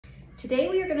Today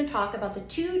we are going to talk about the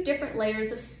two different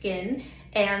layers of skin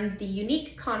and the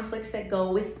unique conflicts that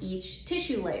go with each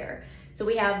tissue layer. So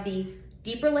we have the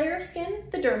deeper layer of skin,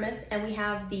 the dermis, and we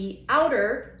have the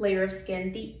outer layer of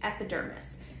skin, the epidermis.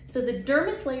 So the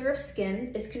dermis layer of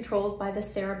skin is controlled by the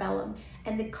cerebellum,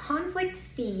 and the conflict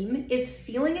theme is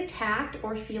feeling attacked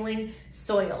or feeling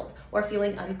soiled or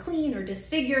feeling unclean or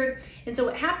disfigured. And so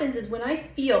what happens is when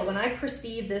I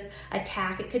perceive this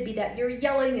attack, it could be that you're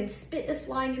yelling and spit is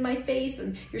flying in my face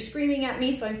and you're screaming at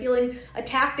me, so I'm feeling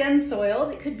attacked and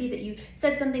soiled. It could be that you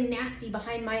said something nasty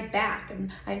behind my back and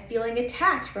I'm feeling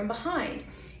attacked from behind.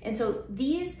 And so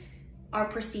these are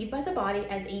perceived by the body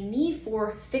as a need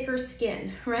for thicker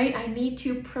skin, right? I need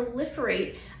to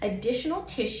proliferate additional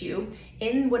tissue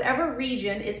in whatever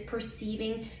region is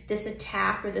perceiving this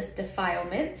attack or this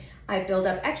defilement. I build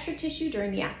up extra tissue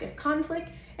during the active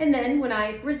conflict, and then when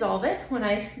I resolve it, when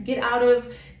I get out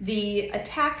of the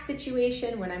attack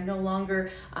situation, when I'm no longer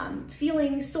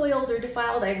feeling soiled or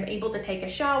defiled, I'm able to take a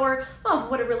shower. Oh,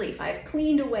 what a relief. I've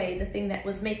cleaned away the thing that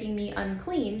was making me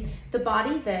unclean. The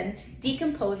body then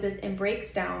decomposes and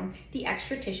breaks down the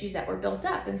extra tissues that were built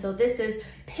up. And so this is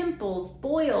pimples,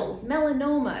 boils,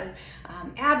 melanomas,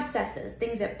 abscesses,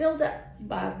 things that build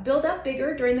up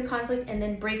bigger during the conflict and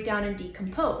then break down and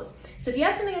decompose. So if you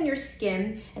have something on your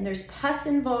skin and there's pus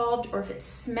involved, or if it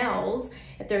smells,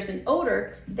 if there's an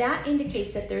odor, that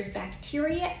indicates that there's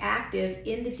bacteria active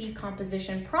in the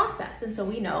decomposition process. And so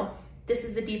we know this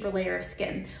is the deeper layer of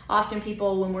skin. Often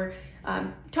people, when we're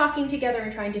talking together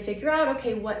and trying to figure out,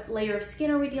 okay, what layer of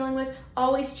skin are we dealing with,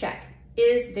 always check.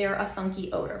 Is there a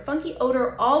funky odor? Funky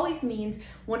odor always means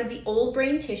one of the old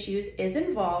brain tissues is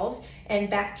involved and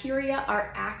bacteria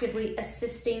are actively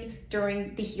assisting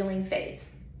during the healing phase.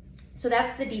 So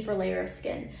that's the deeper layer of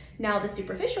skin. Now the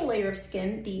superficial layer of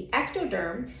skin, the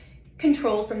ectoderm,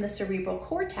 controlled from the cerebral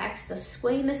cortex, the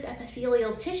squamous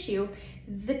epithelial tissue,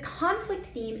 the conflict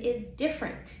theme is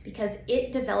different because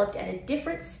it developed at a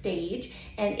different stage,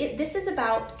 and this is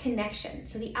about connection.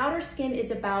 So the outer skin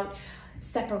is about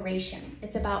separation.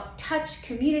 It's about touch,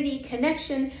 community,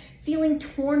 connection, feeling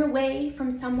torn away from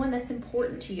someone that's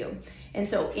important to you. And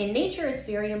so in nature, it's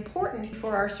very important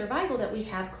for our survival that we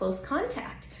have close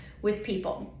contact with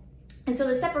people. And so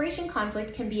the separation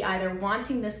conflict can be either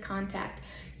wanting this contact.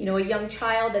 You know, a young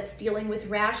child that's dealing with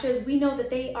rashes, we know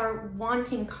that they are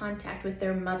wanting contact with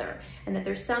their mother and that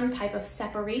there's some type of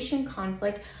separation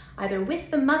conflict either with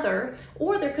the mother,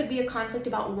 or there could be a conflict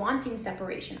about wanting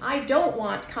separation. I don't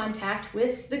want contact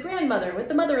with the grandmother, with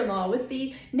the mother-in-law, with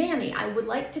the nanny. I would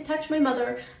like to touch my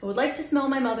mother. I would like to smell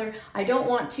my mother. I don't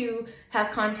want to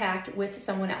have contact with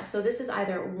someone else. So this is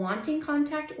either wanting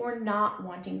contact or not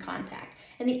wanting contact.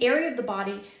 And the area of the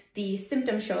body the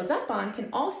symptom shows up on can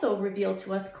also reveal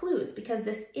to us clues, because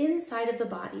this inside of the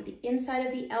body, the inside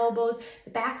of the elbows,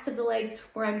 the backs of the legs,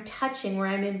 where I'm touching, where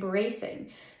I'm embracing,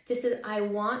 this is I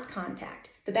want contact.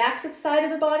 The backs of the side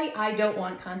of the body, I don't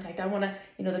want contact. I want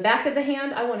to, the back of the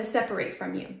hand, I want to separate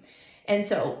from you. And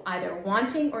so either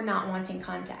wanting or not wanting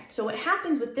contact. So what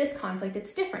happens with this conflict,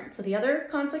 it's different. So the other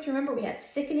conflict, remember, we had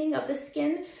thickening of the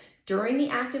skin during the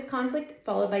active conflict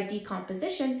followed by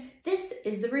decomposition. This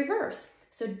is the reverse.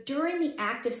 So during the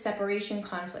active separation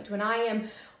conflict, when I am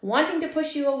wanting to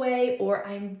push you away or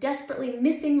I'm desperately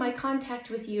missing my contact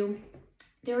with you,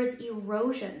 there is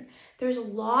erosion. There's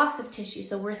loss of tissue.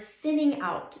 So we're thinning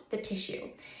out the tissue,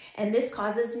 and this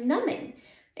causes numbing.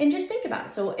 And just think about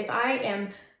it. So if I am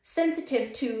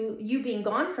sensitive to you being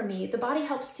gone from me, the body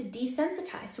helps to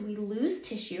desensitize. So we lose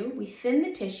tissue, we thin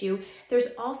the tissue. There's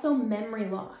also memory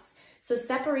loss. So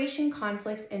separation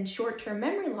conflicts and short-term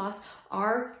memory loss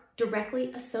are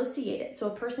directly associated. So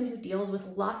a person who deals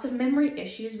with lots of memory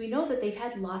issues, we know that they've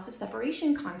had lots of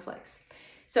separation conflicts.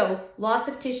 So loss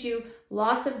of tissue,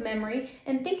 loss of memory,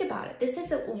 and think about it. This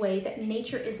is a way that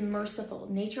nature is merciful.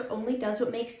 Nature only does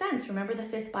what makes sense. Remember the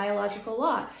 5th biological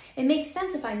law. It makes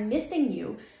sense if I'm missing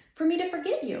you for me to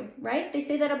forget you, right? They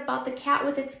say that about the cat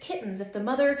with its kittens. If the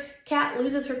mother cat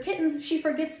loses her kittens, she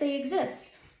forgets they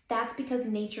exist. That's because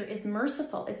nature is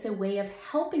merciful. It's a way of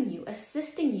helping you,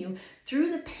 assisting you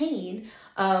through the pain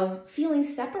of feeling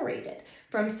separated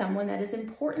from someone that is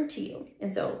important to you.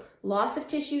 And so loss of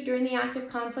tissue during the active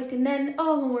conflict, and then,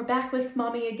 when we're back with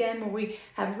mommy again, when we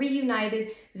have reunited,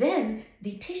 then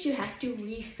the tissue has to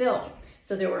refill.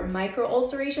 So there were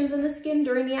micro-ulcerations in the skin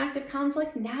during the active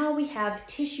conflict. Now we have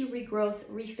tissue regrowth,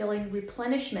 refilling,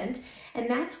 replenishment, and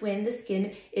that's when the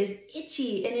skin is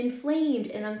itchy and inflamed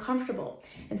and uncomfortable.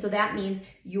 And so that means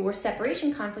your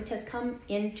separation conflict has come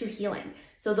into healing.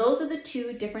 So those are the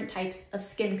two different types of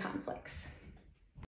skin conflicts.